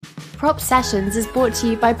Prop Sessions is brought to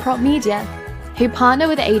you by Prop Media, who partner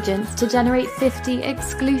with agents to generate 50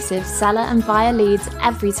 exclusive seller and buyer leads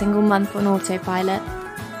every single month on autopilot.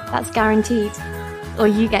 That's guaranteed, or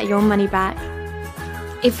you get your money back.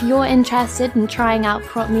 If you're interested in trying out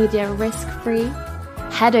Prop Media risk-free,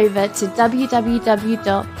 head over to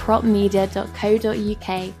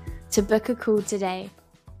www.propmedia.co.uk to book a call today.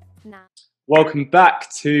 Now. Welcome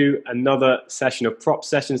back to another session of Prop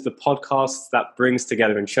Sessions, the podcast that brings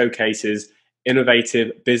together and showcases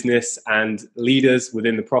innovative business and leaders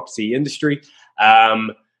within the property industry.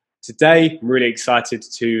 Today, I'm really excited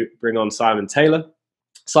to bring on Simon Taylor.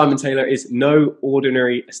 Simon Taylor is no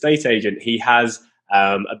ordinary estate agent. He has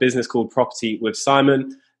a business called Property with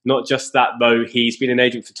Simon. Not just that, though, he's been an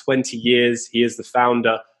agent for 20 years. He is the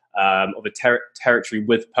founder of a territory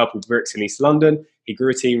with Purple Bricks in East London. He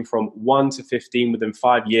grew a team from 1 to 15 within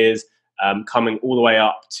 5 years, coming all the way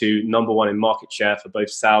up to number 1 in market share for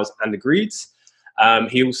both sales and agreeds.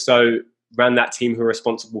 He also ran that team who are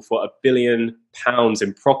responsible for £1 billion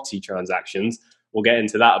in property transactions. We'll get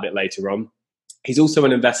into that a bit later on. He's also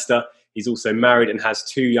an investor. He's also married and has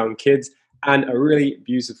 2 young kids and a really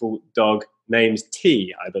beautiful dog named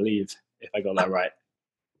T, I believe, if I got that right.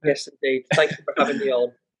 Yes, indeed. Thank you for having me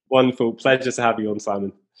on. Wonderful. Pleasure to have you on,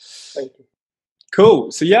 Simon. Thank you.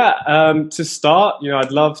 Cool. So to start,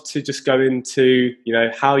 I'd love to just go into,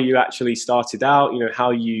 how you actually started out,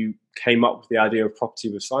 how you came up with the idea of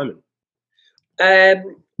Property with Simon.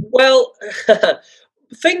 Well,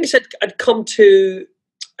 things had come to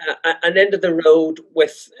an end of the road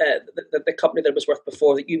with the company that I was with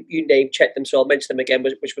before that you name-checked them, so I'll mention them again,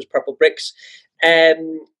 which was Purple Bricks.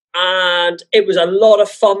 And it was a lot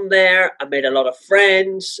of fun there. I made a lot of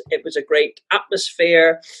friends. It was a great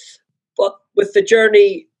atmosphere. But with the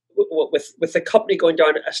journey, with the company going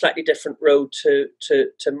down a slightly different road to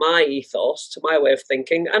my ethos, to my way of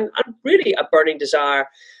thinking, and really a burning desire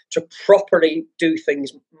to properly do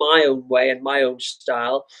things my own way and my own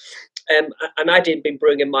style, an idea had been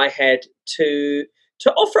brewing in my head to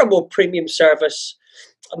offer a more premium service,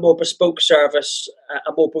 a more bespoke service,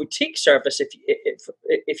 a more boutique service,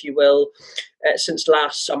 if you will, since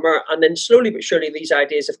last summer. And then slowly but surely these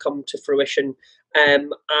ideas have come to fruition.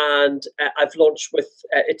 And I've launched with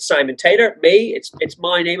it's Simon Taylor, me. It's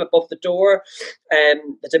my name above the door.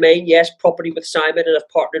 The domain, yes, Property with Simon, and I've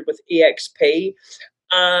partnered with EXP,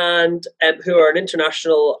 and who are an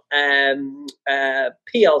international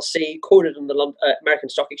PLC quoted on the American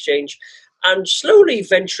Stock Exchange, and slowly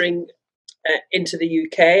venturing into the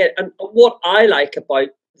UK. And what I like about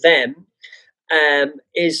them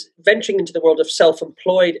is venturing into the world of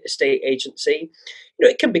self-employed estate agency.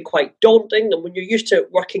 It can be quite daunting, and when you're used to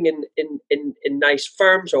working in nice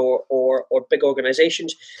firms or big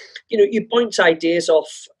organisations, you bounce ideas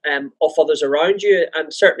off others around you.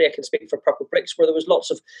 And certainly, I can speak for Purple Bricks, where there was lots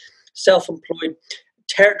of self-employed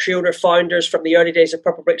territory owner founders from the early days of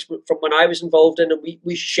Purple Bricks, from when I was involved in, and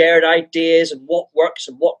we shared ideas and what works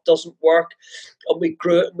and what doesn't work, and we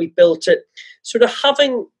grew it and we built it. Sort of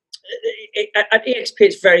having at EXP,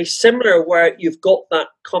 it's very similar, where you've got that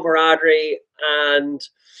camaraderie and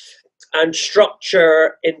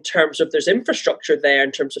structure in terms of there's infrastructure there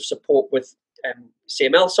in terms of support with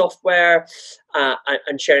CML software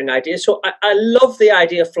and sharing ideas. So I love the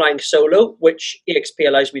idea of flying solo, which EXP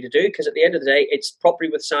allows me to do, because at the end of the day, it's Property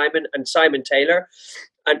with Simon and Simon Taylor,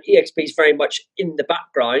 and EXP is very much in the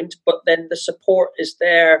background, but then the support is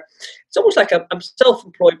there. It's almost like I'm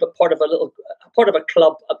self-employed, but part of a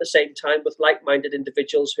club at the same time, with like-minded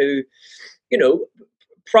individuals who,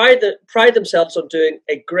 pride themselves on doing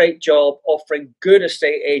a great job, offering good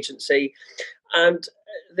estate agency. And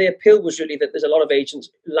the appeal was really that there's a lot of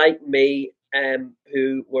agents like me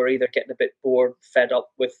who were either getting a bit bored, fed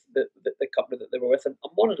up with the company that they were with, and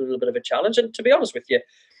wanted a little bit of a challenge. And to be honest with you,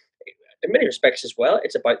 in many respects as well,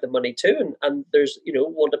 it's about the money too, and there's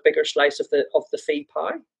want a bigger slice of the fee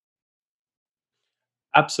pie.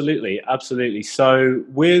 Absolutely. So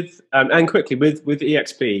with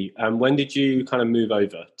EXP, when did you kind of move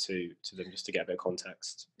over to them, just to get a bit of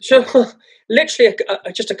context? So literally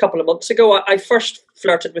just a couple of months ago, I first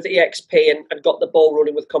flirted with EXP and got the ball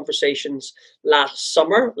rolling with conversations last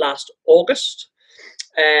August,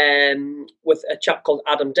 with a chap called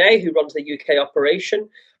Adam Day, who runs the UK operation,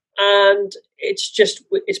 and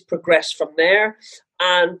it's progressed from there.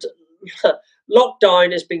 And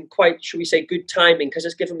lockdown has been quite, should we say, good timing, because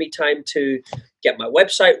it's given me time to get my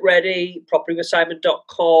website ready,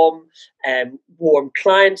 propertywithsimon.com, warm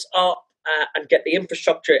clients up, and get the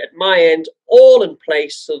infrastructure at my end all in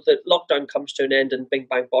place so that lockdown comes to an end and bing,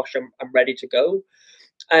 bang, bosh, I'm ready to go.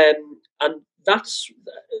 And that's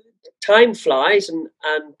time flies, and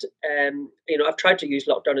I've tried to use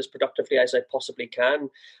lockdown as productively as I possibly can,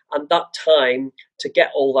 and that time to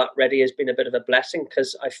get all that ready has been a bit of a blessing,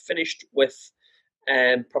 because I finished with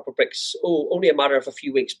Proper Bricks only a matter of a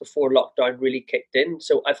few weeks before lockdown really kicked in.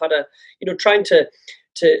 So I've had trying to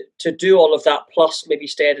do all of that, plus maybe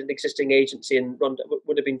stay at an existing agency and run,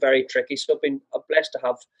 would have been very tricky. So I'm blessed to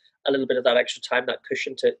have a little bit of that extra time, that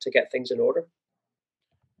cushion to get things in order.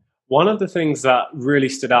 One of the things that really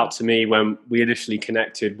stood out to me when we initially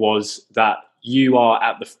connected was that you are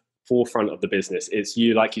at the forefront of the business. It's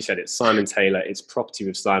you, like you said, it's Simon Taylor, it's Property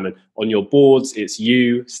with Simon. On your boards, it's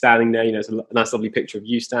you standing there. It's a nice, lovely picture of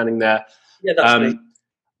you standing there. Yeah, that's me.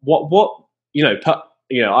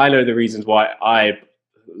 I know the reasons why I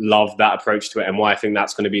love that approach to it and why I think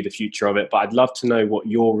that's going to be the future of it. But I'd love to know what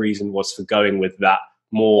your reason was for going with that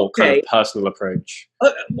more kind of personal approach.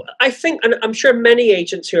 I think, and I'm sure many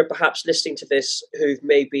agents who are perhaps listening to this, who've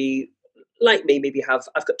maybe, like me,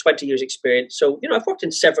 I've got 20 years experience. So, I've worked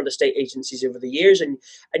in several estate agencies over the years, and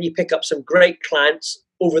you pick up some great clients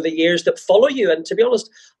over the years that follow you. And to be honest,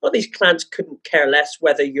 a lot of these clients couldn't care less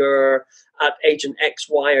whether you're at agent X,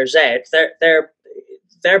 Y, or Z.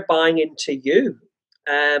 They're buying into you.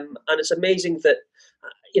 And it's amazing that,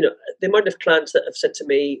 the amount of clients that have said to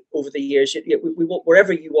me over the years, we want,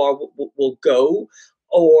 wherever you are, we'll go.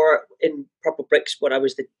 Or in Proper Bricks, when it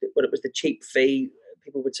was the cheap fee,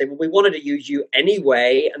 people would say, well, we wanted to use you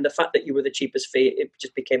anyway. And the fact that you were the cheapest fee, it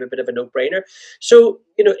just became a bit of a no-brainer. So,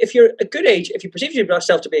 if you're a good agent, if you perceive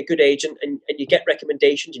yourself to be a good agent, and you get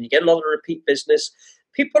recommendations and you get a lot of repeat business,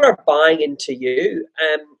 people are buying into you.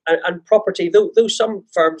 And property, though some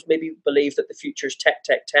firms maybe believe that the future is tech,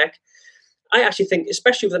 I actually think,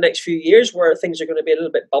 especially over the next few years where things are going to be a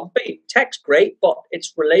little bit bumpy, tech's great, but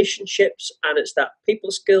it's relationships, and it's that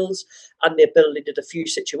people skills and the ability to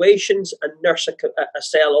diffuse situations and nurse a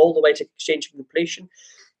sale all the way to exchange and completion.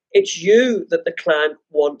 It's you that the client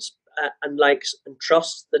wants and likes and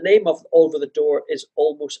trusts. The name of over the door is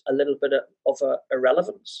almost a little bit of a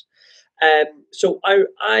irrelevance. So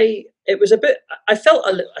it was a bit, I felt,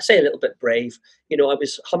 I say a little bit brave. I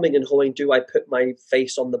was humming and hawing, do I put my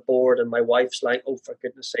face on the board? And my wife's like, oh, for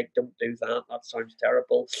goodness sake, don't do that. That sounds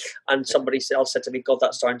terrible. And somebody else said to me, God,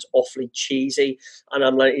 that sounds awfully cheesy. And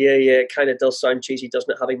I'm like, yeah, it kind of does sound cheesy,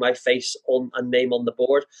 doesn't it, having my face on a name on the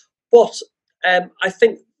board? But I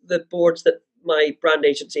think the boards that my brand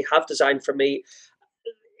agency have designed for me,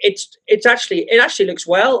 it actually looks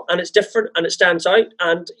well, and it's different, and it stands out.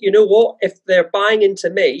 And you know what? If they're buying into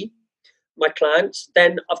me, my clients,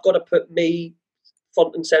 then I've got to put me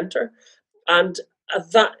front and center. And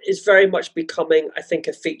that is very much becoming, I think,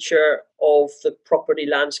 a feature of the property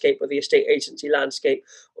landscape or the estate agency landscape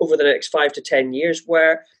over the next 5 to 10 years,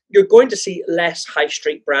 where you're going to see less high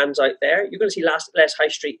street brands out there. You're going to see less high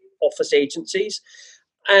street office agencies.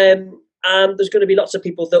 And there's going to be lots of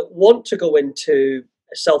people that want to go into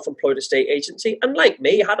a self-employed estate agency. And like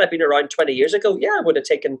me, had I been around 20 years ago, yeah, I would have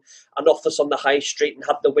taken an office on the high street and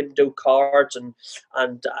had the window cards and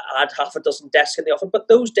had half a dozen desks in the office. But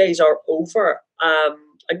those days are over. I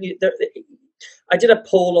did a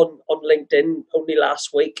poll on LinkedIn only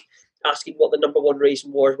last week asking what the number one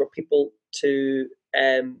reason was were people to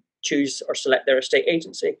choose or select their estate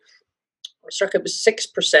agency. Circa it was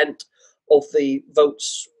 6% of the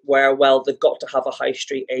votes were, well, they've got to have a high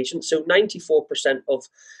street agent. So 94% of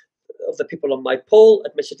the people on my poll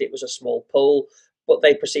admitted it was a small poll, but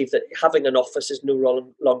they perceive that having an office is no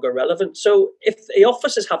longer relevant. So if the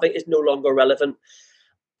office is no longer relevant,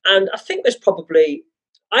 and I think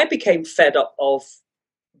I became fed up of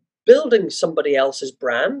building somebody else's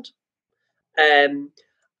brand,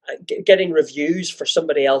 getting reviews for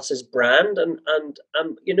somebody else's brand, and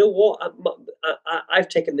you know what? I've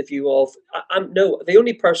taken the view of the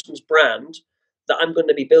only person's brand that I'm going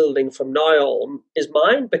to be building from now on is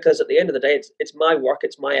mine, because at the end of the day, it's my work,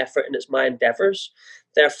 it's my effort, and it's my endeavors.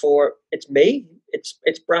 Therefore, it's me.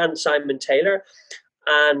 It's brand Simon Taylor.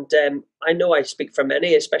 And I know I speak for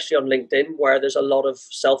many, especially on LinkedIn, where there's a lot of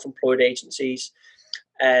self-employed agencies.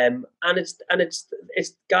 And it's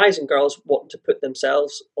guys and girls wanting to put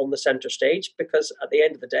themselves on the center stage, because at the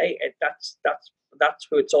end of the day, that's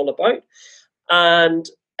who it's all about. And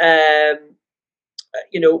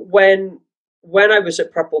when I was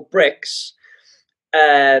at Purple Bricks,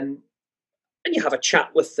 and you have a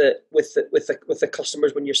chat with the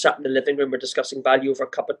customers when you're sat in the living room or discussing value over a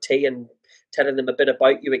cup of tea and telling them a bit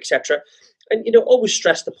about you, etc. And always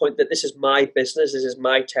stress the point that this is my business, this is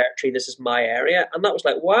my territory, this is my area. And that was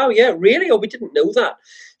like, wow, yeah, really? Oh, we didn't know that.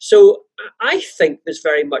 So I think there's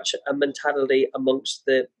very much a mentality amongst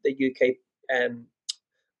the UK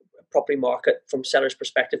property market from sellers'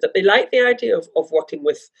 perspective, that they like the idea of working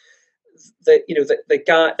with the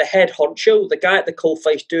guy, the head honcho, the guy at the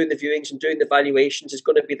coalface doing the viewings and doing the valuations is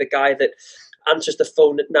going to be the guy that answers the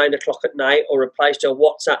phone at 9 o'clock at night or replies to a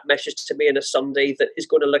WhatsApp message to me on a Sunday, that is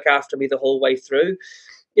going to look after me the whole way through.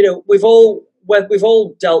 We've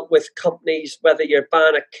all dealt with companies, whether you're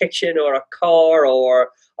buying a kitchen or a car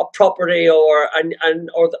or a property, or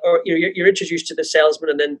you're introduced to the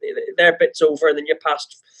salesman, and then their bit's over, and then you're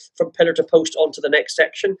passed from pillar to post onto the next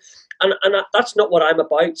section, and that's not what I'm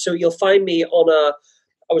about. So you'll find me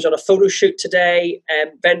I was on a photo shoot today,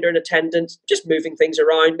 vendor in attendance, just moving things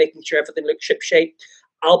around, making sure everything looks shipshape.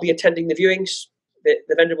 I'll be attending the viewings.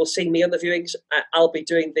 The vendor will see me on the viewings. I'll be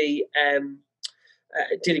doing the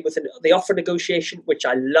dealing with the offer negotiation, which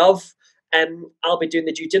I love. I'll be doing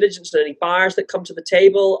the due diligence on any buyers that come to the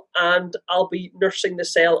table, and I'll be nursing the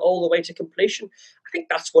sale all the way to completion. I think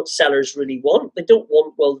that's what sellers really want. They don't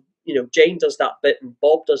want, well, Jane does that bit and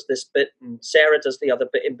Bob does this bit and Sarah does the other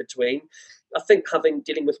bit in between. I think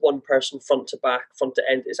dealing with one person front to back, front to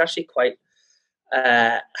end, is actually quite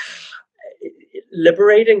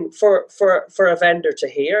liberating for a vendor to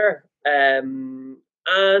hear.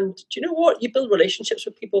 And do you know what? You build relationships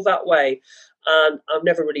with people that way. And I've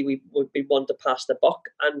never really would be one to pass the buck.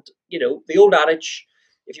 And, the old adage,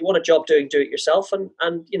 if you want a job doing, do it yourself. And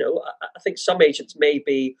I think some agents may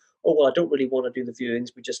be, oh, well, I don't really want to do the viewings.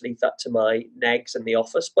 We just leave that to my negs in the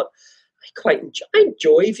office. But I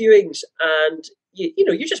enjoy viewings. And,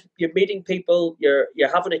 you're meeting people, you're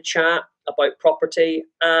having a chat about property,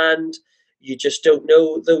 and you just don't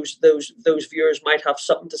know, those viewers might have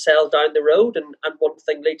something to sell down the road, and one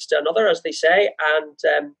thing leads to another, as they say, and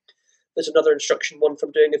there's another instruction one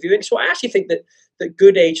from doing a viewing. So I actually think that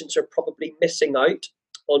good agents are probably missing out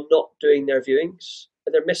on not doing their viewings.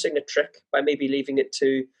 They're missing a trick by maybe leaving it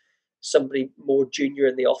to somebody more junior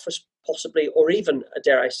in the office, possibly, or even,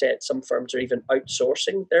 dare I say it, some firms are even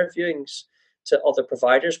outsourcing their viewings to other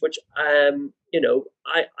providers, which I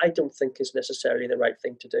don't think is necessarily the right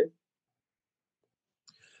thing to do.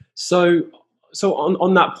 So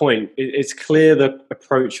on that point, it's clear the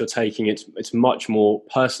approach you're taking. It's much more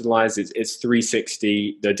personalized. It's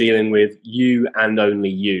 360. They're dealing with you and only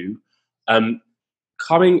you.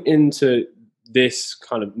 Coming into this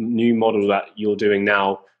kind of new model that you're doing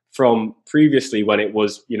now, from previously when it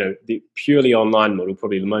was the purely online model,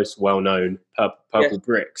 probably the most well-known, Purple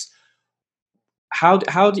Bricks. How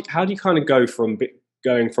do you kind of go from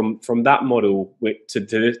going from that model to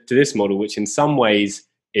this model, which in some ways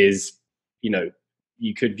is,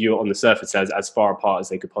 you could view it on the surface as far apart as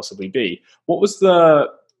they could possibly be? Was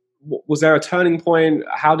there a turning point?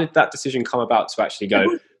 How did that decision come about to actually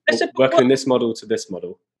go working in this model to this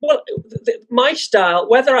model? Well, my style,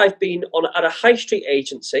 whether I've been at a high street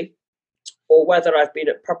agency, or whether I've been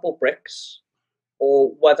at Purple Bricks, or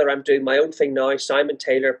whether I'm doing my own thing now, Simon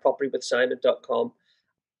Taylor, propertywithsimon.com,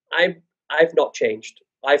 I've not changed.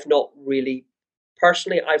 I've not really,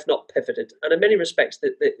 personally, I've not pivoted. And in many respects,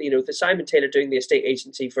 the Simon Taylor doing the estate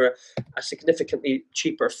agency for a significantly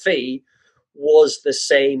cheaper fee was the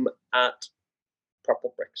same at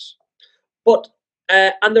Purple Bricks. But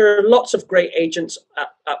and there are lots of great agents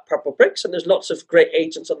at Purple Bricks, and there's lots of great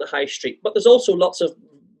agents on the high street. But there's also lots of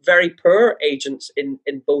very poor agents in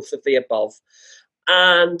both of the above.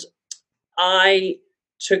 And I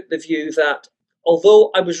took the view that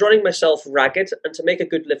although I was running myself ragged, and to make a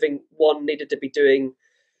good living, one needed to be doing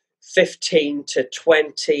 15 to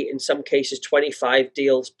 20, in some cases 25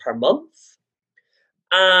 deals per month.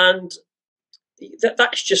 And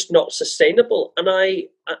that's just not sustainable. And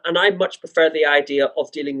I much prefer the idea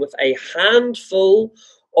of dealing with a handful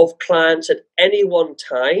of clients at any one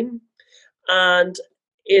time. And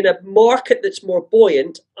in a market that's more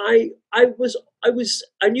buoyant, I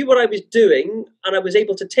knew what I was doing, and I was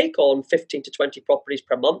able to take on 15 to 20 properties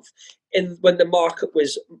per month when the market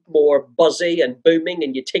was more buzzy and booming,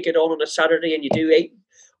 and you take it on a Saturday and you do 8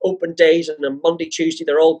 open days, and on Monday, Tuesday,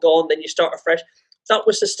 they're all gone, then you start afresh. That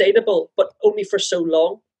was sustainable, but only for so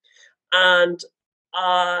long. And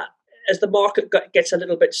as the market gets a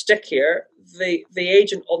little bit stickier, the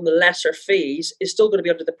agent on the lesser fees is still going to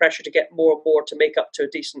be under the pressure to get more and more to make up to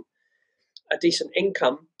a decent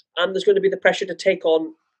income. And there's going to be the pressure to take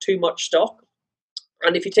on too much stock.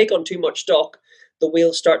 And if you take on too much stock, the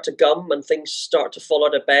wheels start to gum and things start to fall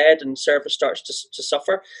out of bed and service starts to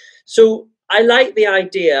suffer. So I like the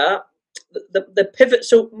idea, the pivot.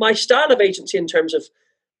 So my style of agency in terms of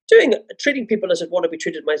treating people as I'd want to be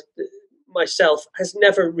treated myself has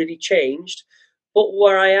never really changed. But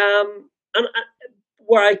where I am and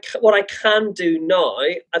what I can do now,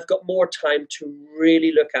 I've got more time to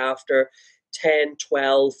really look after 10,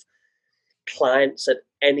 12 clients at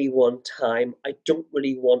any one time. I don't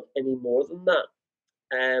really want any more than that.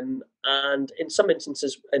 And in some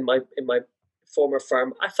instances, in my former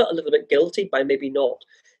firm, I felt a little bit guilty by maybe not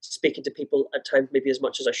speaking to people at times, maybe as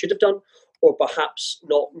much as I should have done, or perhaps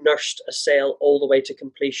not nursed a sale all the way to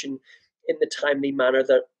completion in the timely manner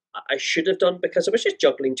that I should have done, because I was just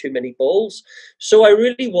juggling too many balls. So I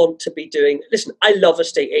really want to be doing, listen, I love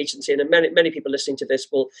estate agency, and many people listening to this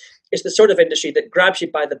it's the sort of industry that grabs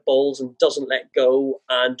you by the balls and doesn't let go,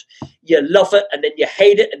 and you love it, and then you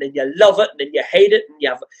hate it, and then you love it, and then you hate it, and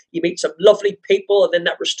you meet some lovely people, and then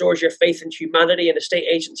that restores your faith in humanity and estate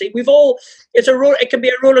agency. It can be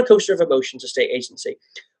a roller coaster of emotions, estate agency,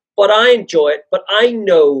 but I enjoy it. But I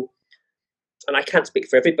know, and I can't speak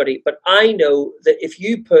for everybody, but I know that if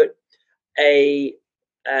you put a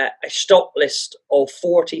stock list of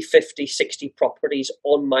 40, 50, 60 properties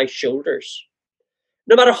on my shoulders,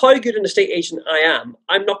 no matter how good an estate agent I am,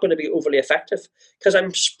 I'm not going to be overly effective, because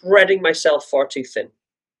I'm spreading myself far too thin.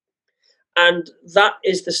 And that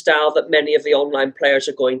is the style that many of the online players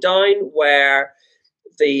are going down, where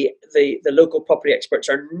the local property experts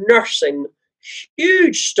are nursing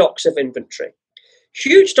huge stocks of inventory.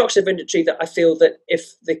 Huge stocks of inventory that I feel that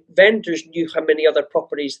if the vendors knew how many other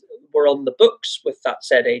properties were on the books with that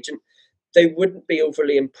said agent, they wouldn't be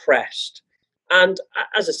overly impressed. And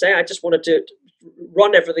as I say, I just wanted to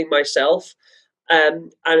run everything myself.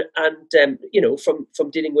 From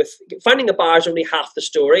dealing with finding a buyer is only half the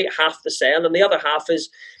story, half the sale, and the other half is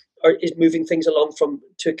moving things along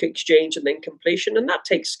to exchange and then completion, and that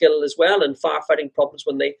takes skill as well, and firefighting problems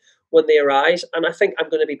when they arise. And I think I'm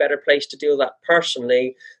going to be better placed to deal with that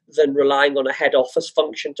personally than relying on a head office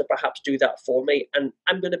function to perhaps do that for me. And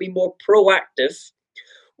I'm going to be more proactive,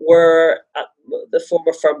 where at the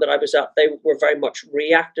former firm that I was at, they were very much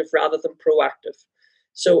reactive rather than proactive.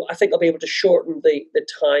 So I think I'll be able to shorten the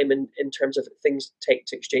time in terms of things take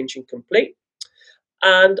to exchange and complete.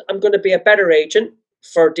 And I'm going to be a better agent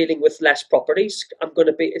for dealing with less properties.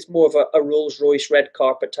 It's more of a Rolls Royce red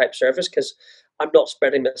carpet type service, because I'm not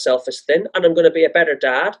spreading myself as thin. And I'm going to be a better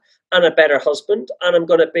dad and a better husband. And I'm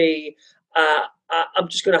going to be, I'm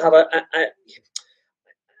just going to have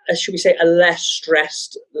should we say, a less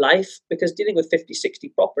stressed life, because dealing with 50, 60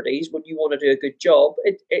 properties when you want to do a good job,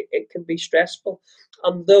 it can be stressful.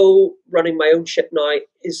 And though running my own ship now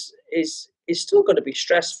is still going to be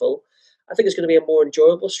stressful, I think it's going to be a more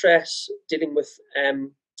enjoyable stress dealing with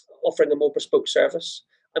offering a more bespoke service.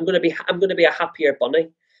 I'm going to be a happier bunny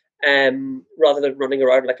rather than running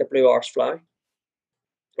around like a blue arse fly.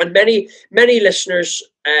 And many listeners,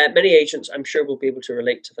 many agents, I'm sure, will be able to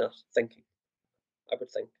relate to that thinking, I would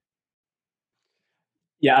think.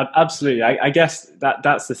 Yeah, absolutely. I guess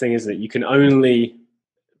that's the thing, isn't it? You can only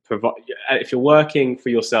provide, if you're working for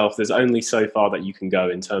yourself, there's only so far that you can go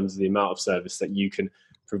in terms of the amount of service that you can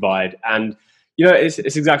provide. And it's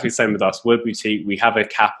exactly the same with us. We're boutique. We have a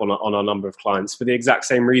cap on our number of clients for the exact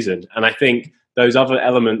same reason. And I think those other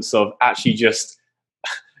elements of actually just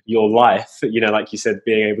your life, like you said,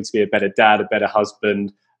 being able to be a better dad, a better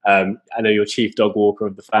husband, I know you're chief dog walker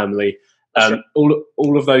of the family. Sure.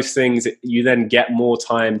 All of those things, you then get more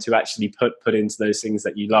time to actually put into those things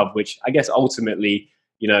that you love, which I guess ultimately,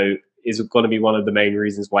 is going to be one of the main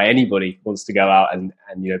reasons why anybody wants to go out and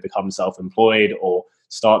become self-employed or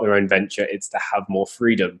start their own venture. It's to have more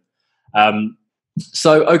freedom.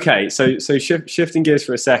 So shifting gears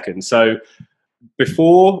for a second. So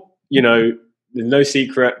before, no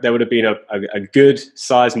secret, there would have been a good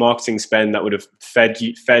size marketing spend that would have fed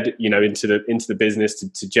into the business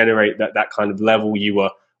to generate that kind of level you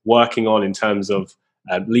were working on in terms of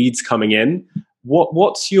leads coming in.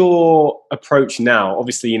 What's your approach now?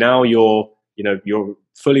 Obviously, now you're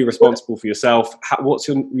fully responsible for yourself. What's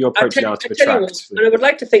your approach now to attract? And I would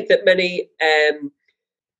like to think that many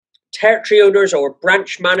territory owners or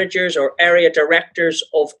branch managers or area directors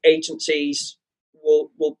of agencies will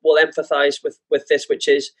empathize with this, which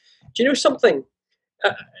is, do you know something?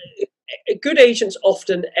 Good agents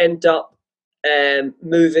often end up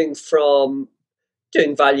moving from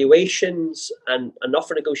doing valuations and an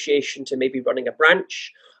offer negotiation to maybe running a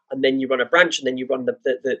branch, and then you run a branch, and then you run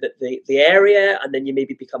the area, and then you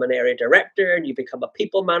maybe become an area director, and you become a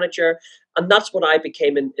people manager. And that's what I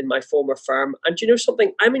became in my former firm. And do you know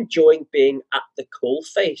something? I'm enjoying being at the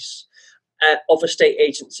coalface of a state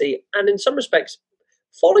agency, and in some respects,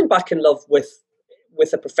 falling back in love with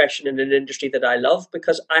a profession in an industry that I love,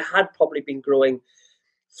 because I had probably been growing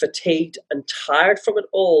fatigued and tired from it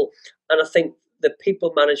all. And I think the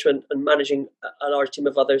people management and managing a large team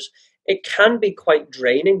of others, it can be quite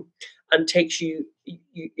draining and takes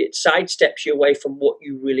it sidesteps you away from what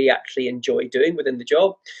you really actually enjoy doing within the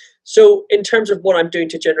job. So in terms of what I'm doing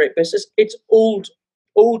to generate business, it's old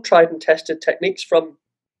tried and tested techniques from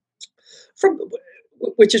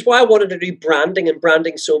which is why I wanted to do branding, and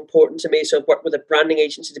branding is so important to me. So I've worked with a branding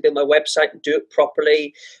agency to build my website and do it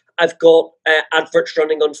properly. I've got adverts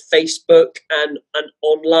running on Facebook and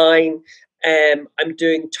online. I'm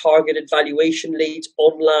doing targeted valuation leads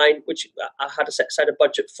online, which I had to set aside a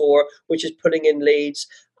budget for, which is putting in leads.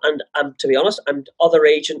 And to be honest, I'm other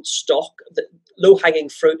agents stock, the low-hanging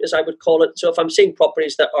fruit, as I would call it. So if I'm seeing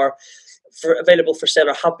properties that are available for sale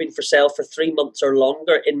or have been for sale for 3 months or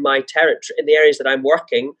longer in my territory, in the areas that I'm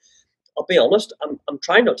working, I'll be honest, I'm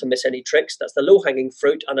trying not to miss any tricks. That's the low-hanging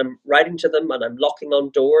fruit, and I'm writing to them, and I'm knocking on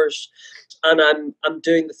doors, and I'm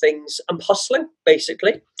doing the things. I'm hustling,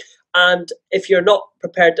 basically. And if you're not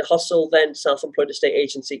prepared to hustle, then self-employed estate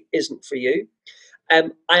agency isn't for you.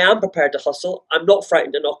 I am prepared to hustle. I'm not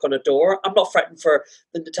frightened to knock on a door. I'm not frightened for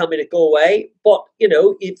them to tell me to go away. But,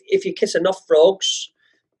 if you kiss enough frogs,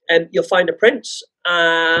 you'll find a prince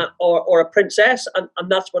or a princess, and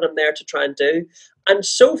that's what I'm there to try and do. And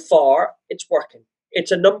so far, it's working.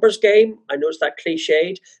 It's a numbers game. I know it's that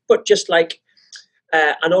cliched, but just like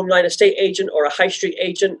an online estate agent or a high street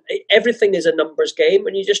agent, everything is a numbers game,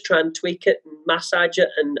 and you just try and tweak it and massage it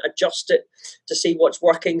and adjust it to see what's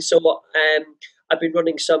working. So I've been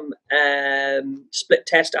running some split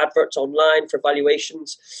test adverts online for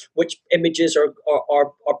valuations, which images are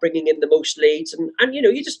bringing in the most leads, and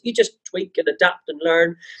you just tweak and adapt and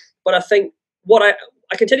learn. But I think I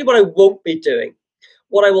can tell you what I won't be doing.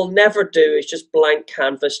 What I will never do is just blank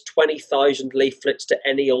canvas 20,000 leaflets to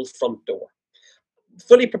any old front door.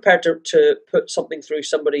 Fully prepared to put something through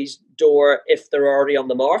somebody's door if they're already on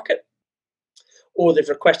the market, or they've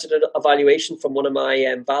requested a valuation from one of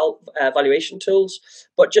my valuation tools.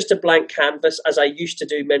 But just a blank canvas, as I used to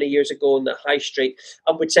do many years ago on the high street,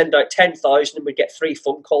 and would send out 10,000 and would get 3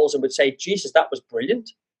 phone calls and would say, Jesus, that was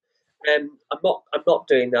brilliant. I'm not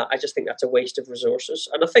doing that. I just think that's a waste of resources.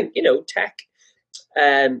 And I think, tech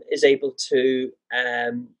is able to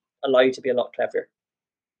allow you to be a lot cleverer.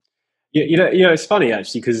 It's funny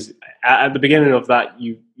actually, because at the beginning of that,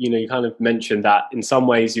 you kind of mentioned that in some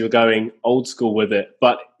ways you were going old school with it,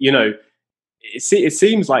 but it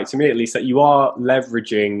seems like, to me at least, that you are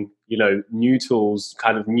leveraging new tools,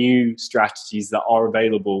 kind of new strategies that are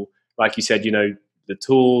available. Like you said, the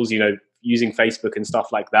tools, using Facebook and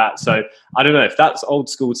stuff like that. So I don't know if that's old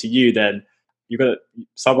school to you. Then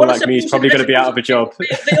someone like me is probably going to be out of a job.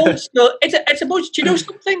 The old school. It's about. Do you know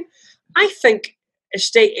something? I think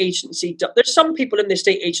estate agency, there's some people in the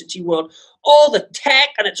estate agency world, all the tech,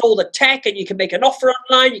 and it's all the tech, and you can make an offer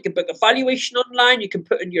online, you can book a valuation online, you can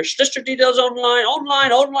put in your solicitor details online.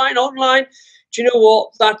 Do you know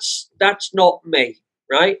what? That's not me,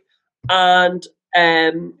 right? And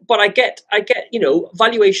but I get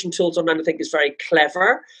valuation tools online, I think, is very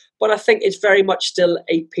clever, but I think it's very much still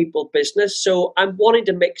a people business. So I'm wanting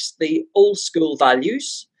to mix the old school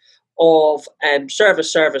values of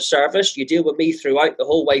service. You deal with me throughout the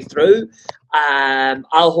whole way through.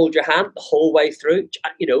 I'll hold your hand the whole way through,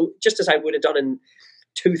 just as I would have done in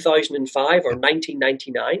 2005 or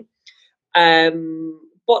 1999.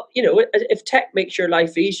 But if tech makes your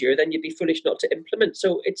life easier, then you'd be foolish not to implement.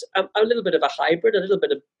 So it's a little bit of a hybrid, a little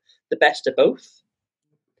bit of the best of both.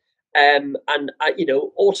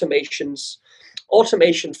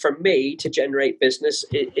 Automation for me to generate business,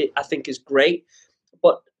 I think is great,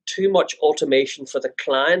 but too much automation for the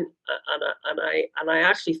client, and I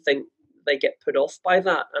actually think they get put off by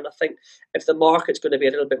that. And I think if the market's going to be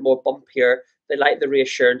a little bit more bumpier, they like the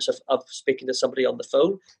reassurance of speaking to somebody on the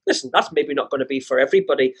phone. Listen, that's maybe not going to be for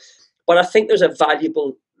everybody, but I think there's a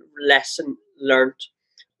valuable lesson learned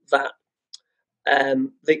that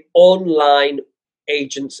the online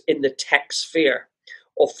agents in the tech sphere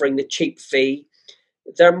offering the cheap fee,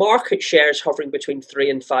 their market share is hovering between 3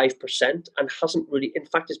 and 5% and hasn't really, in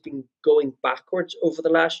fact, has been going backwards over the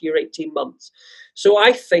last year, 18 months. So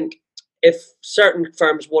I think if certain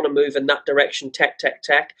firms want to move in that direction, tech,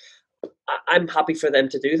 I'm happy for them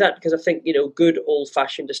to do that, because I think, good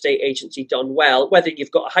old-fashioned estate agency done well, whether you've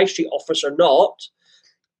got a high street office or not,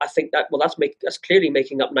 I think that's clearly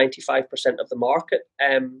making up 95% of the market,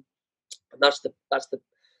 and that's the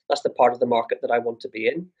part of the market that I want to be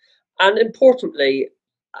in. And importantly,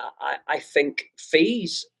 I think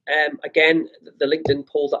fees. Again, the LinkedIn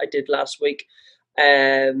poll that I did last week,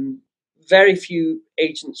 very few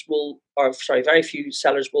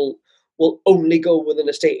sellers will only go with an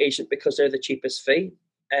estate agent because they're the cheapest fee.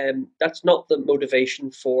 That's not the motivation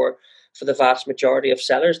for the vast majority of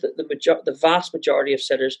sellers. The vast majority of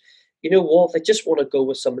sellers, they just want to go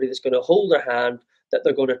with somebody that's going to hold their hand, that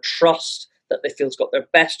they're going to trust, that they feel's got their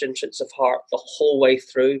best interests of heart the whole way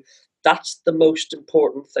through. That's the most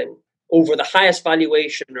important thing over the highest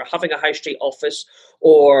valuation or having a high street office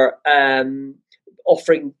or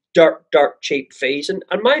offering dirt cheap fees. And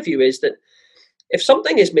my view is that if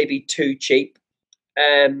something is maybe too cheap,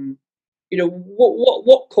 what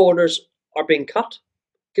corners are being cut?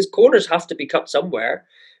 Because corners have to be cut somewhere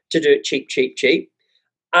to do it cheap.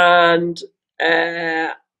 And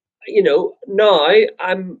now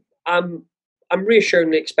I'm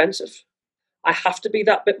reassuringly expensive. I have to be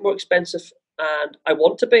that bit more expensive, and I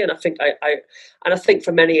want to be. And I think I think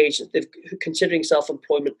for many agents, considering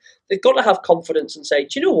self-employment, they've got to have confidence and say,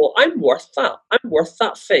 do you know what? I'm worth that. I'm worth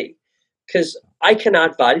that fee because I can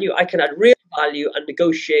add value. I can add real value and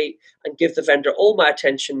negotiate and give the vendor all my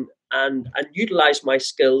attention and utilize my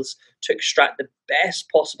skills to extract the best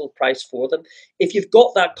possible price for them. If you've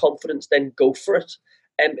got that confidence, then go for it.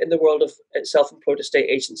 In the world of self-employed estate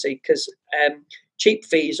agency, because cheap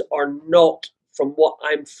fees are not, from what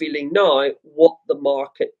I'm feeling now, what the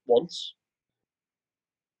market wants.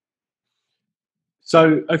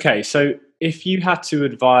 So if you had to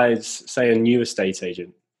advise, say, a new estate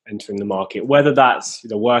agent entering the market, whether that's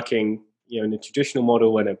working in a traditional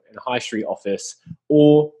model in a high street office,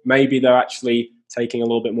 or maybe they're actually taking a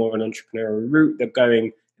little bit more of an entrepreneurial route, they're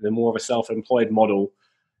going in a more of a self-employed model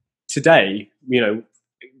today,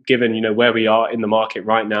 given where we are in the market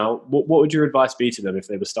right now, what would your advice be to them if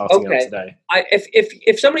they were starting out today?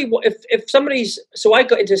 If somebody's, so I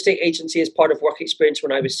got into estate agency as part of work experience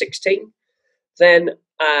when I was 16, then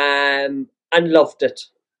and loved it.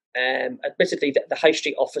 Admittedly, the high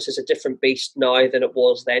street office is a different beast now than it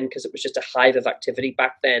was then, because it was just a hive of activity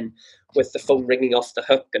back then, with the phone ringing off the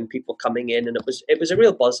hook and people coming in, and it was a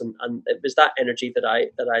real buzz, and it was that energy that I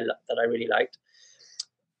really liked.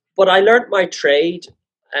 But I learned my trade.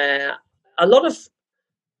 A lot of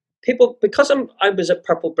people, because I was at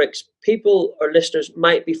Purple Bricks, people or listeners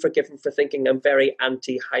might be forgiven for thinking I'm very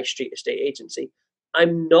anti high street estate agency.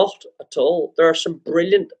 I'm not at all. There are some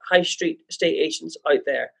brilliant high street estate agents out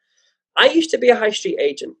there. I used to be a high street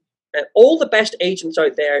agent. All the best agents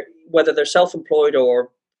out there, whether they're self-employed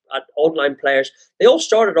or online players, they all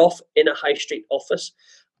started off in a high street office.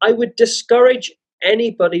 I would discourage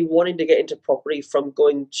anybody wanting to get into property from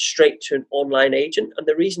going straight to an online agent. And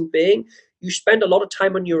the reason being, you spend a lot of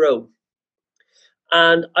time on your own.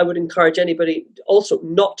 And I would encourage anybody also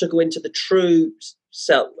not to go into the true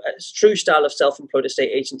style of self-employed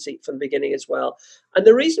estate agency from the beginning as well. And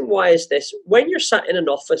the reason why is this: when you're sat in an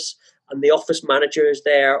office and the office manager is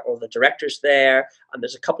there or the director's there and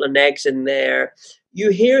there's a couple of negs in there,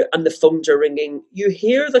 you hear, and the phones are ringing, you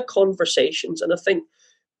hear the conversations. And I think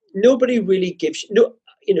nobody really gives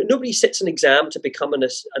nobody sits an exam to become an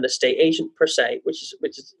estate agent per se, which is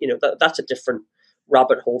that's a different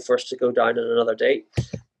rabbit hole for us to go down on another day.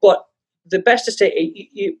 But the best estate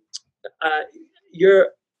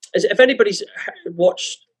if anybody's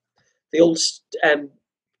watched the old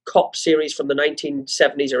cop series from the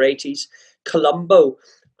 1970s or 80s, Columbo,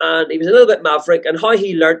 and he was a little bit maverick, and how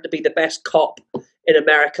he learned to be the best cop in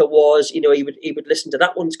America was, he would listen to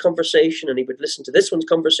that one's conversation, and he would listen to this one's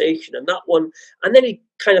conversation and that one, and then he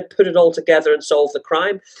kind of put it all together and solve the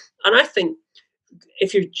crime. And I think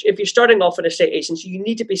if you're starting off an estate agency, you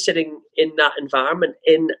need to be sitting in that environment,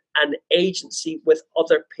 in an agency with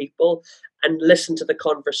other people, and listen to the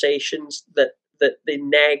conversations that the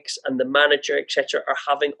negs and the manager, etc., are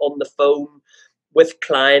having on the phone with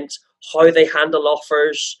clients, how they handle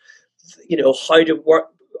offers, how to work,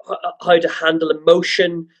 how to handle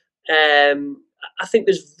emotion. I think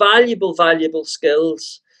there's valuable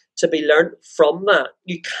skills to be learned from that.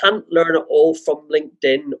 You can't learn it all from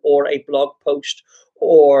LinkedIn or a blog post,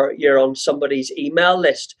 or you're on somebody's email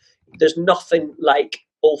list. There's nothing like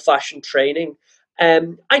old-fashioned training.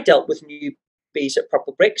 I dealt with newbies at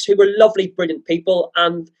Purple Bricks who were lovely, brilliant people,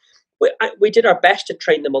 and we did our best to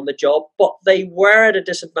train them on the job, but they were at a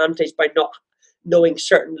disadvantage by not knowing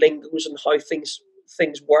certain lingos and how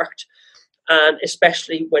things worked, and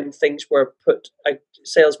especially when things were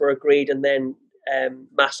sales were agreed and then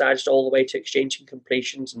massaged all the way to exchange and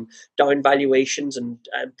completions and down valuations and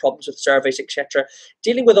problems with surveys, etc.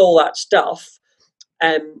 Dealing with all that stuff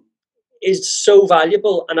is so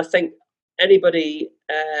valuable, and I think anybody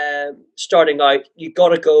starting out, you've got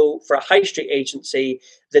to go for a high street agency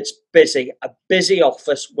that's busy, a busy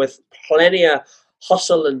office with plenty of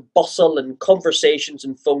hustle and bustle and conversations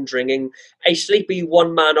and phones ringing. A sleepy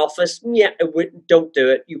one-man office, don't do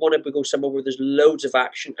it. You want to go somewhere where there's loads of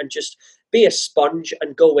action and just be a sponge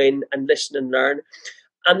and go in and listen and learn.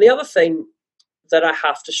 And the other thing that I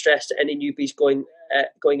have to stress to any newbies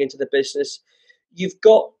going into the business, you've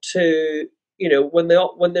got to you know, when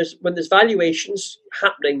there's valuations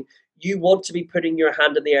happening, you want to be putting your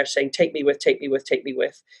hand in the air saying, take me with, take me with, take me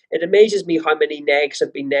with. It amazes me how many negs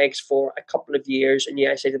have been negs for a couple of years. And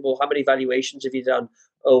I say to them, well, how many valuations have you done?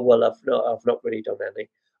 Oh, well, I've not really done any.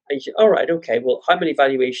 And you say, all right, okay, well, how many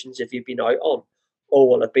valuations have you been out on? Oh,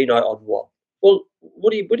 well, I've been out on one. Well,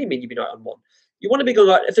 what do you mean you've been out on one? You want to be going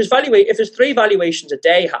out, if there's 3 valuations a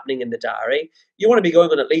day happening in the diary, you want to be going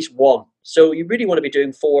on at least 1. So you really want to be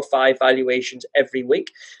doing 4 or 5 valuations every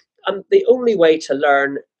week. And the only way to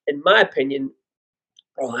learn, in my opinion,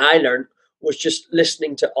 or I learned, was just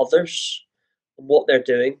listening to others and what they're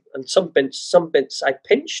doing. And some bits I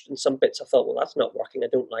pinched, and some bits I thought, well, that's not working. I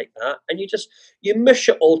don't like that. And you mush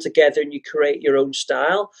it all together and you create your own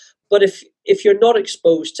style. But if you're not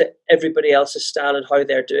exposed to everybody else's style and how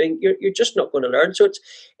they're doing, you're just not going to learn. So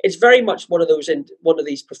it's very much one of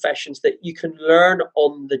these professions that you can learn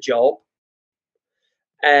on the job.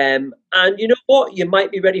 And you know what? You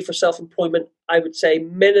might be ready for self-employment, I would say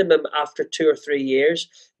minimum after 2 or 3 years,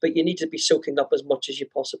 but you need to be soaking up as much as you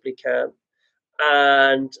possibly can.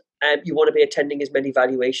 And you want to be attending as many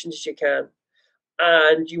valuations as you can.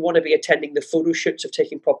 And you want to be attending the photo shoots of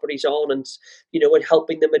taking properties on, and and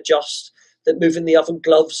helping them adjust, that moving the oven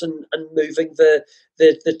gloves and moving the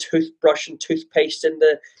toothbrush and toothpaste in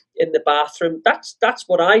the bathroom. That's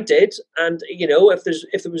what I did. And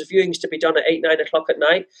if there was viewings to be done at 8, 9 o'clock at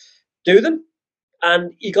night, do them.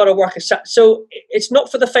 And you got to work so it's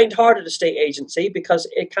not for the faint-hearted estate agency, because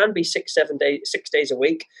it can be 6 days a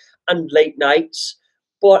week and late nights,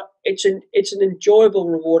 but it's an enjoyable,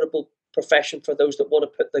 rewardable profession for those that want to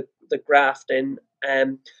put the graft in.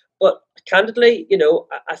 But candidly,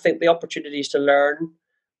 I think the opportunities to learn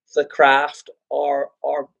the craft are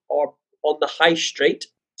on the high street,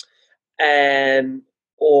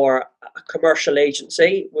 or a commercial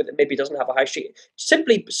agency that maybe doesn't have a high street,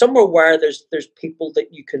 simply somewhere where there's people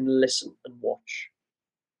that you can listen and watch.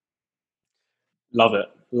 Love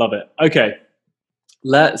it. Okay,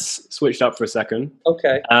 let's switch it up for a second.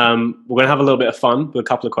 Okay. We're going to have a little bit of fun with a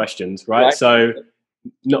couple of questions, right? So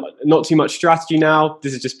not too much strategy now.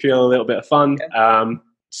 This is just purely a little bit of fun. Okay.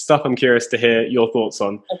 Stuff I'm curious to hear your thoughts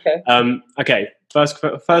on. Okay. Okay.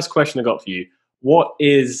 First question I got for you. What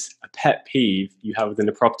is a pet peeve you have within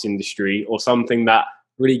the property industry, or something that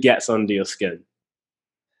really gets under your skin?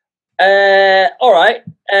 All right.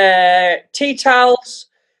 Tea towels,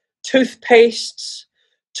 toothpastes,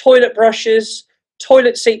 toilet brushes,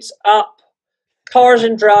 toilet seats up, cars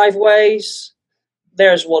in driveways.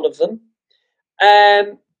 There's one of them.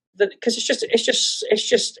 Because it's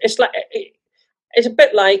a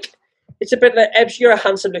bit like Ebbs, you're a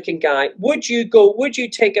handsome looking guy. Would you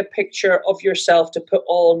take a picture of yourself to put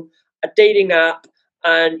on a dating app,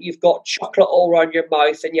 and you've got chocolate all around your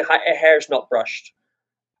mouth and your hair's not brushed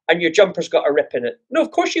and your jumper's got a rip in it? No,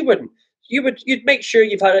 of course you wouldn't. You'd make sure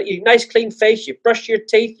you've had a nice clean face, you've brushed your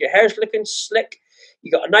teeth, your hair's looking slick,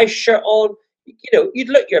 you got a nice shirt on, you'd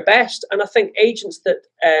look your best. And I think agents that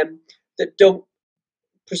don't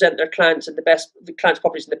present their clients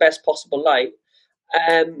properties in the best possible light,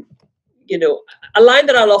 a line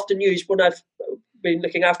that I'll often use when I've been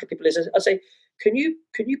looking after people is, I'll say, can you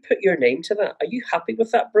put your name to that? Are you happy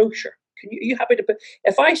with that brochure? Are you happy to put,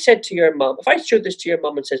 if I said to your mum, if I showed this to your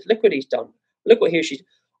mum and says, look what he's done, look what she's,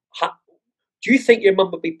 do you think your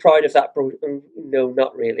mum would be proud of that brochure? No,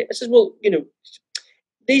 not really. I says, well,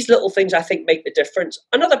 these little things I think make the difference.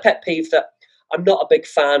 Another pet peeve that I'm not a big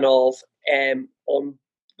fan of on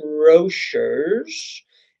brochures,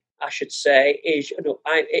 I should say, is it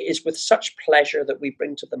is with such pleasure that we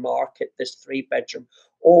bring to the market this 3-bedroom.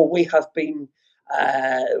 Oh, we have been,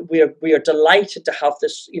 we are delighted to have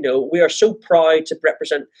this. We are so proud to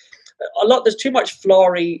represent a lot. There's too much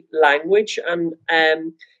flowery language and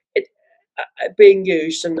it being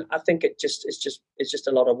used, and I think it's just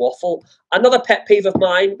a lot of waffle. Another pet peeve of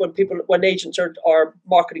mine when agents are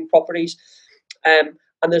marketing properties, and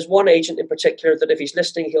there's one agent in particular that if he's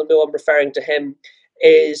listening, he'll know I'm referring to him.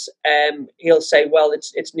 Is he'll say, well,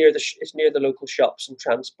 it's near the local shops and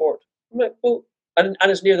transport. I'm like, well, and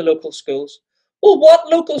it's near the local schools. Well, what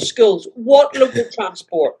local schools? What local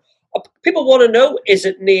transport? People want to know: is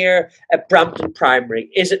it near Brampton Primary?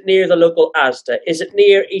 Is it near the local Asda? Is it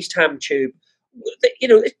near East Ham Tube?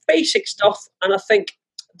 It's basic stuff, and I think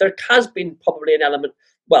there has been probably an element.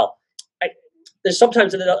 Well, there's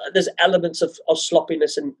sometimes there's elements of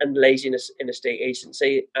sloppiness and laziness in a estate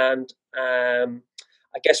agency, and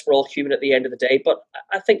I guess we're all human at the end of the day. But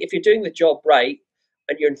I think if you're doing the job right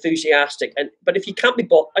and you're enthusiastic, but if you can't be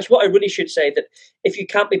bothered, what I really should say, that if you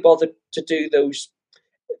can't be bothered to do those,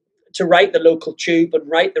 to write the local tube and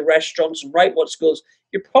write the restaurants and write what schools,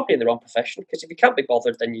 you're probably in the wrong profession, because if you can't be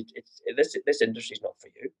bothered, then this industry is not for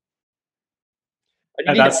you. And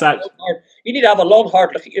And that's that. you need to have a long,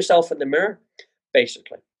 hard look at yourself in the mirror,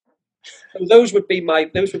 basically. So those would be my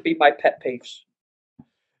pet peeves.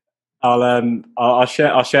 I'll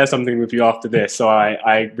share something with you after this. So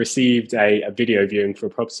I received a video viewing for a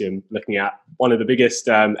property I'm looking at. One of the biggest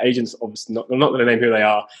agents, obviously I'm not going to name who they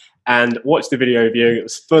are, and watched the video viewing. It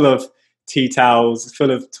was full of tea towels,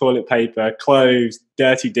 full of toilet paper, clothes,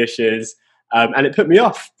 dirty dishes, and it put me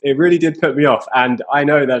off. It really did put me off, and I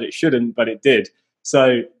know that it shouldn't, but it did.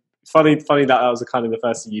 So funny that was kind of the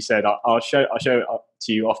first thing you said. I'll show it up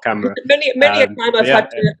to you off camera. Many a time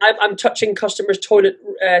I'm touching customers' toilet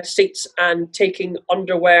seats and taking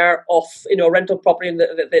underwear off, a rental property, and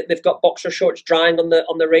they've got boxer shorts drying on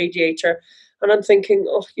the radiator, and I'm thinking,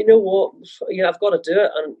 oh, you know what, I've got to do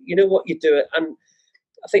it, and you know what, you do it, and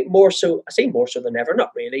I think more so than ever,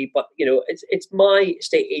 not really, but it's my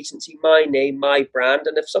estate agency, my name, my brand,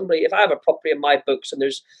 and if I have a property in my books and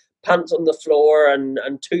there's pants on the floor and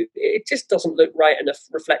it just doesn't look right and it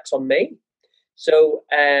reflects on me. So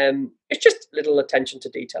it's just little attention to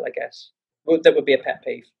detail, I guess. That would be a pet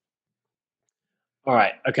peeve. All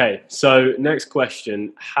right. Okay. So next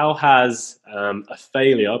question: how has a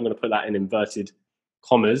failure, I'm going to put that in inverted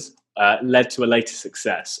commas, led to a later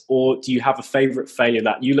success? Or do you have a favorite failure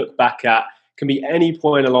that you look back at? Can be any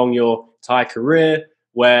point along your entire career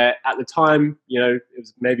where at the time, it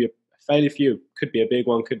was maybe a failure for you. Could be a big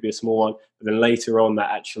one, could be a small one, but then later on that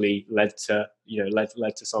actually led to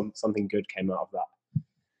something good came out of that.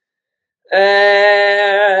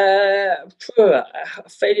 A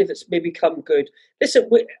failure that's maybe become good. Listen,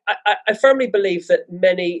 I firmly believe that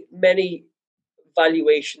many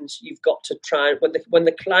valuations you've got to try, when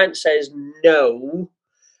the client says no,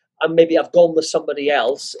 and maybe I've gone with somebody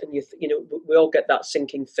else, and we all get that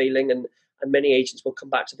sinking feeling, and many agents will come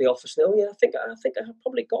back to the office and, oh yeah, I think I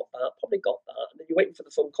probably got that, and then you're waiting for the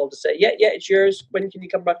phone call to say, yeah, it's yours. When can you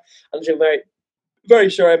come back? And you're very, very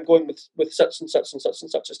sorry, I'm going with such and such and such and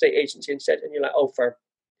such estate agency instead. And you're like, oh, fair,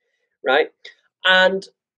 right? And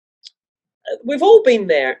we've all been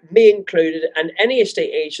there, me included, and any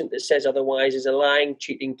estate agent that says otherwise is a lying,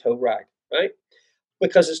 cheating toe rag, right?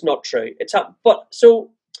 Because it's not true.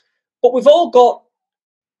 But we've all got.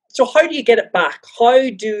 So how do you get it back? How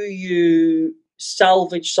do you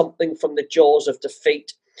salvage something from the jaws of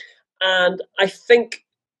defeat? And I think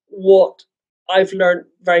what I've learned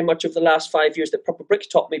very much over the last 5 years that Proper Bricks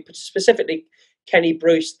taught me, specifically Kenny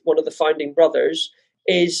Bruce, one of the founding brothers,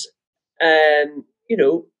 is,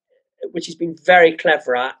 which he's been very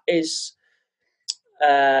clever at, is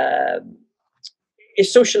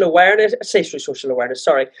social awareness.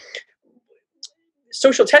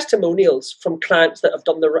 Social testimonials from clients that have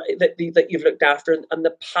done that you've looked after, and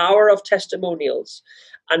the power of testimonials,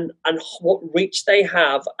 and what reach they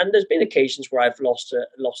have. And there's been occasions where I've lost an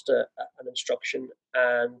instruction,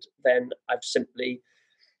 and then I've simply,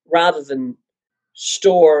 rather than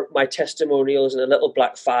store my testimonials in a little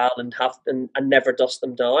black file and never dust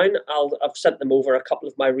them down, I've sent them over a couple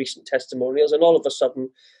of my recent testimonials, and all of a sudden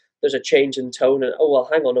there's a change in tone, and oh well,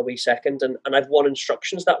 hang on a wee second, and I've won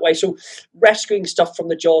instructions that way. So rescuing stuff from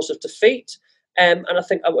the jaws of defeat, and I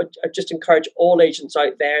think I just encourage all agents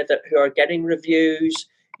out there who are getting reviews,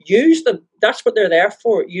 use them. That's what they're there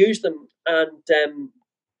for. Use them, and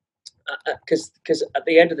because at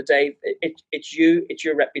the end of the day, it's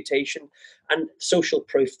your reputation and social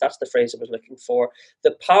proof. That's the phrase I was looking for.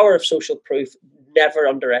 The power of social proof. Never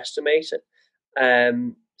underestimate it.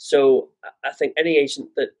 So I think any agent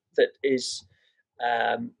that is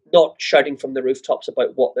not shouting from the rooftops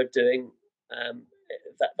about what they're doing,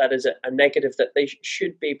 that is a negative that they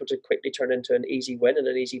should be able to quickly turn into an easy win and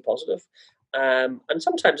an easy positive. And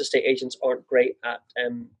sometimes estate agents aren't great at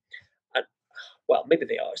well, maybe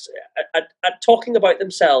they are, at talking about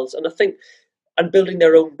themselves, and building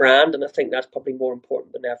their own brand. And I think that's probably more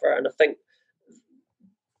important than ever. And I think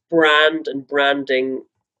brand and branding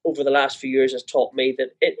over the last few years has taught me that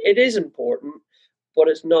it is important, but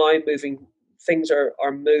it's now moving. Things are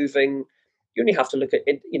moving. You only have to look at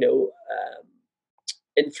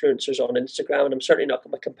influencers on Instagram, and I'm certainly not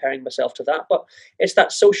comparing myself to that, but it's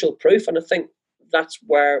that social proof, and I think that's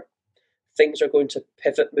where things are going to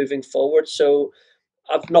pivot moving forward. So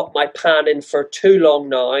I've knocked my pan in for too long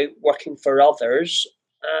now, working for others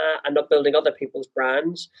and not building other people's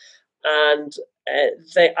brands, and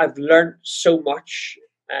I've learned so much.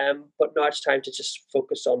 But now it's time to just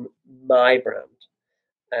focus on my brand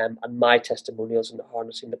and my testimonials and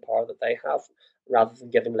harnessing the power that they have, rather than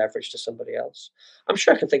giving leverage to somebody else. I'm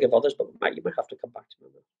sure I can think of others, but you might have to come back to me.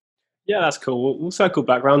 Yeah, that's cool. We'll circle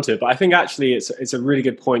back around to it, but I think actually it's a really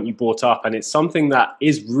good point you brought up, and it's something that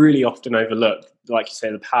is really often overlooked. Like you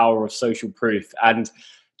say, the power of social proof, and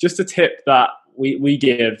just a tip that we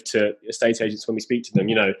give to estate agents when we speak to them.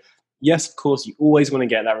 Yes, of course, you always want to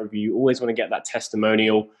get that review, you always want to get that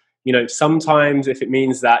testimonial. Sometimes if it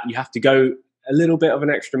means that you have to go a little bit of an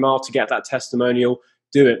extra mile to get that testimonial,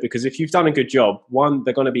 do it, because if you've done a good job, one,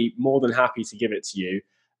 they're going to be more than happy to give it to you,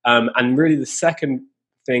 and really the second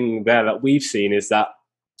thing there that we've seen is that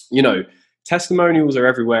testimonials are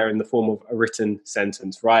everywhere in the form of a written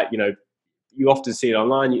sentence, right? You often see it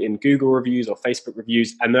online in Google reviews or Facebook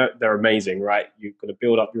reviews, and they're amazing, right? You've got to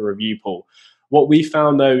build up your review pool. What we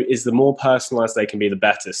found though is the more personalized they can be, the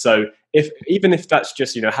better. So even if that's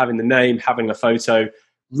just having the name, having a photo,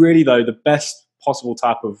 really though the best possible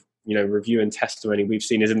type of review and testimony we've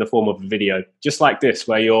seen is in the form of a video, just like this,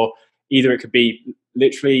 where it could be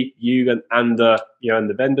literally you and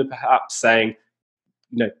the vendor perhaps saying,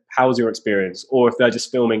 how was your experience? Or if they're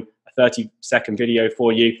just filming a 30-second video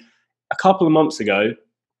for you. A couple of months ago,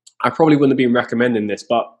 I probably wouldn't have been recommending this,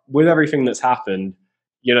 but with everything that's happened,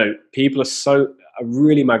 people are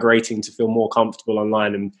really migrating to feel more comfortable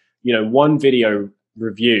online. And, one video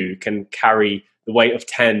review can carry the weight of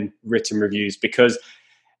 10 written reviews because,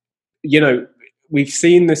 we've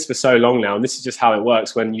seen this for so long now, and this is just how it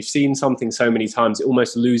works. When you've seen something so many times, it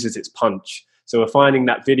almost loses its punch. So we're finding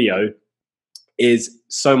that video is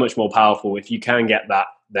so much more powerful. If you can get that,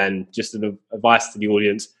 then just an advice to the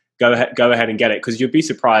audience, go ahead and get it, because you'd be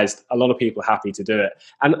surprised. A lot of people are happy to do it.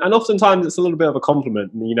 And oftentimes it's a little bit of a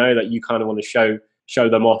compliment, and that you kind of want to show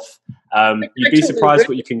them off. You'd be surprised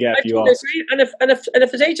what you can get if you ask. And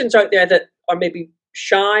if there's agents out there that are maybe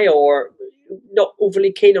shy or not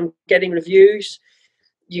overly keen on getting reviews,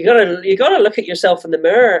 you gotta look at yourself in the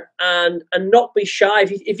mirror and not be shy.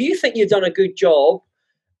 If you think you've done a good job,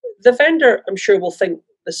 the vendor, I'm sure, will think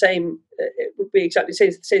the same. It would be exactly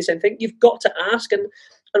say the same thing. You've got to ask,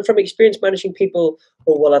 and from experience managing people,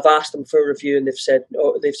 I've asked them for a review and they've said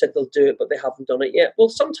they'll do it, but they haven't done it yet. Well,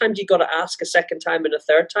 sometimes you got to ask a second time and a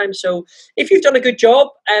third time. So if you've done a good job,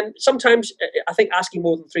 sometimes I think asking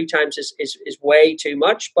more than 3 times is way too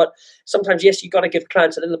much. But sometimes, yes, you got to give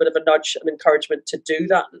clients a little bit of a nudge and encouragement to do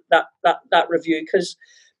that review, because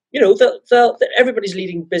everybody's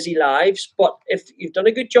leading busy lives. But if you've done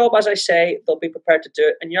a good job, as I say, they'll be prepared to do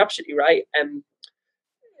it. And you're absolutely right.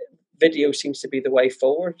 Video seems to be the way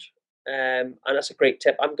forward, and that's a great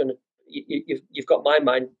tip. You've got my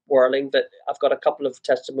mind whirling that I've got a couple of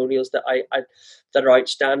testimonials that that are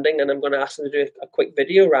outstanding, and I'm going to ask them to do a quick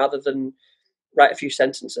video rather than write a few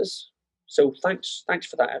sentences. So thanks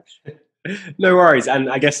for that, Ed. No worries. And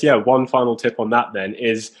I guess one final tip on that then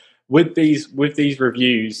is with these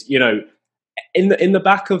reviews, in the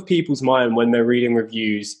back of people's mind when they're reading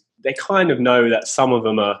reviews, they kind of know that some of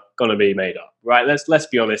them are going to be made up, right? Let's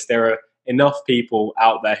be honest. There are enough people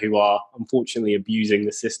out there who are unfortunately abusing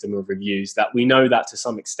the system of reviews that we know that to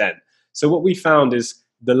some extent. So what we found is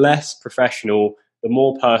the less professional, the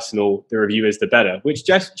more personal the review is, the better, which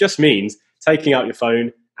just means taking out your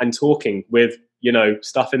phone and talking with,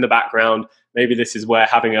 stuff in the background. Maybe this is where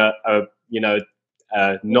having a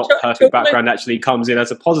not perfect background actually comes in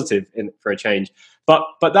as a positive for a change. But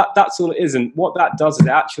that's all it is. And what that does is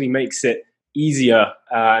it actually makes it easier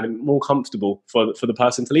and more comfortable for the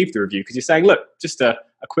person to leave the review, because you're saying, look, just a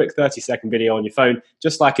quick 30-second video on your phone,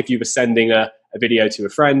 just like if you were sending a video to a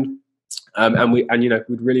friend, and we'd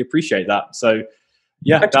really appreciate that. So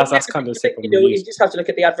that's kind of the tip on the you just have to look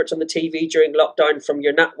at the adverts on the TV during lockdown, from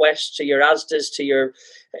your NatWest to your Asda's to your,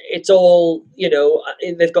 it's all,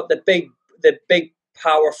 they've got the big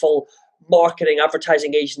powerful marketing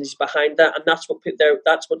advertising agencies behind that, and that's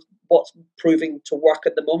what's proving to work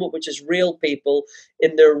at the moment, which is real people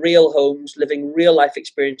in their real homes living real life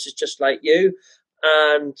experiences just like you.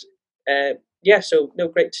 And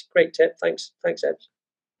great tip. Thanks Ed.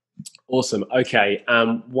 Awesome. Okay,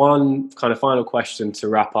 one kind of final question to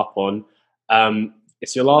wrap up on.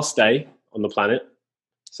 It's your last day on the planet,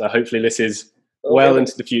 so hopefully this is well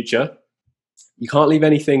into the future. You can't leave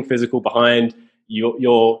anything physical behind.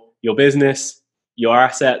 Your business, your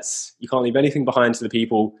assets, you can't leave anything behind to the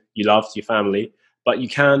people you love, to your family, but you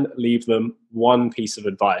can leave them one piece of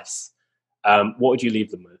advice. What would you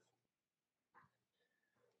leave them with?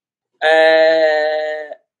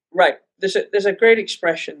 Right. There's a great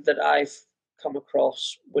expression that I've come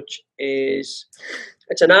across, which is,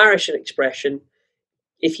 it's an Irish expression.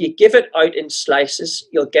 If you give it out in slices,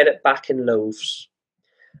 you'll get it back in loaves.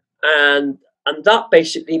 And that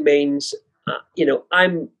basically means,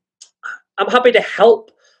 I'm happy to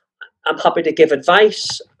help. I'm happy to give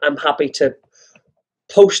advice. I'm happy to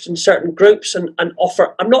post in certain groups and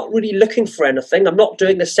offer. I'm not really looking for anything. I'm not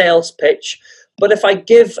doing a sales pitch, but if I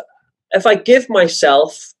give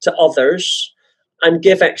myself to others and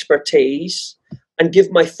give expertise and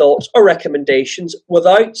give my thoughts or recommendations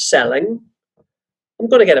without selling, I'm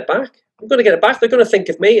going to get it back. I'm going to get it back. They're going to think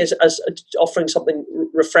of me as offering something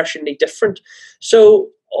refreshingly different. So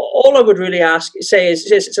all I would really say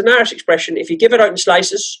is it's an Irish expression: if you give it out in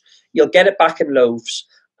slices, you'll get it back in loaves.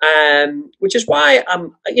 Which is why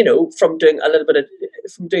I'm, from doing a little bit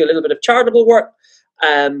of charitable work,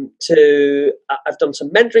 to I've done some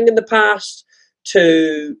mentoring in the past,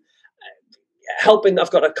 to helping. I've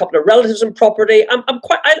got a couple of relatives in property.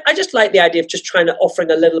 I just like the idea of just trying to offering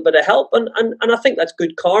a little bit of help, and I think that's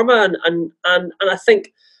good karma, and I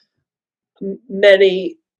think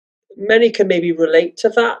many can maybe relate to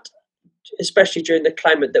that, especially during the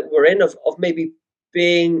climate that we're in of maybe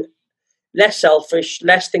being less selfish,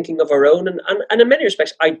 less thinking of our own, and in many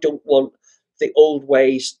respects, I don't want the old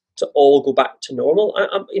ways to all go back to normal. I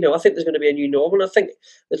think there's going to be a new normal. And I think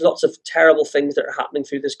there's lots of terrible things that are happening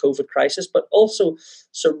through this COVID crisis, but also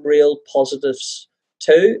some real positives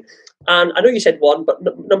too. And I know you said one, but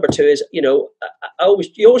number two is, you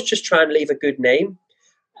always just try and leave a good name.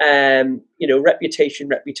 Reputation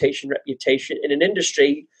in an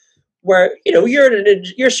industry where,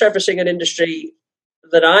 you're servicing an industry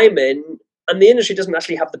that I'm in, and the industry doesn't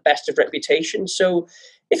actually have the best of reputation. So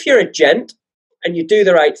if you're a gent and you do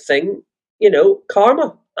the right thing,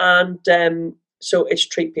 karma. And so it's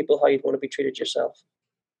treat people how you'd want to be treated yourself.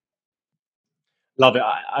 Love it.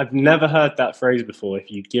 I've never heard that phrase before.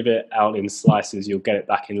 If you give it out in slices, you'll get it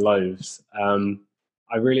back in loaves.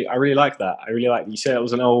 I really like that. I really like that. You said it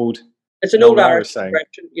was It's an old Irish saying.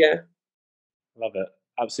 Yeah. Love it.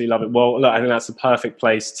 Absolutely love it. Well, look, I think that's a perfect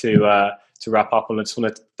place to wrap up on. I just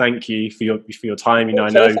want to thank you for your time. I know.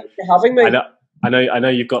 Thanks for having me. I know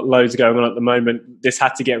you've got loads going on at the moment. This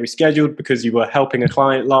had to get rescheduled because you were helping a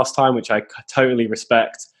client last time, which I totally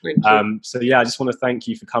respect. So yeah, I just want to thank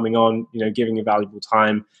you for coming on, giving your valuable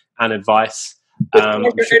time and advice.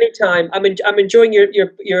 Anytime. I'm enjoying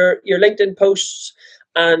your LinkedIn posts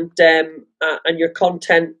and your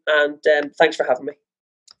content, and thanks for having me.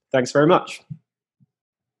 Thanks very much.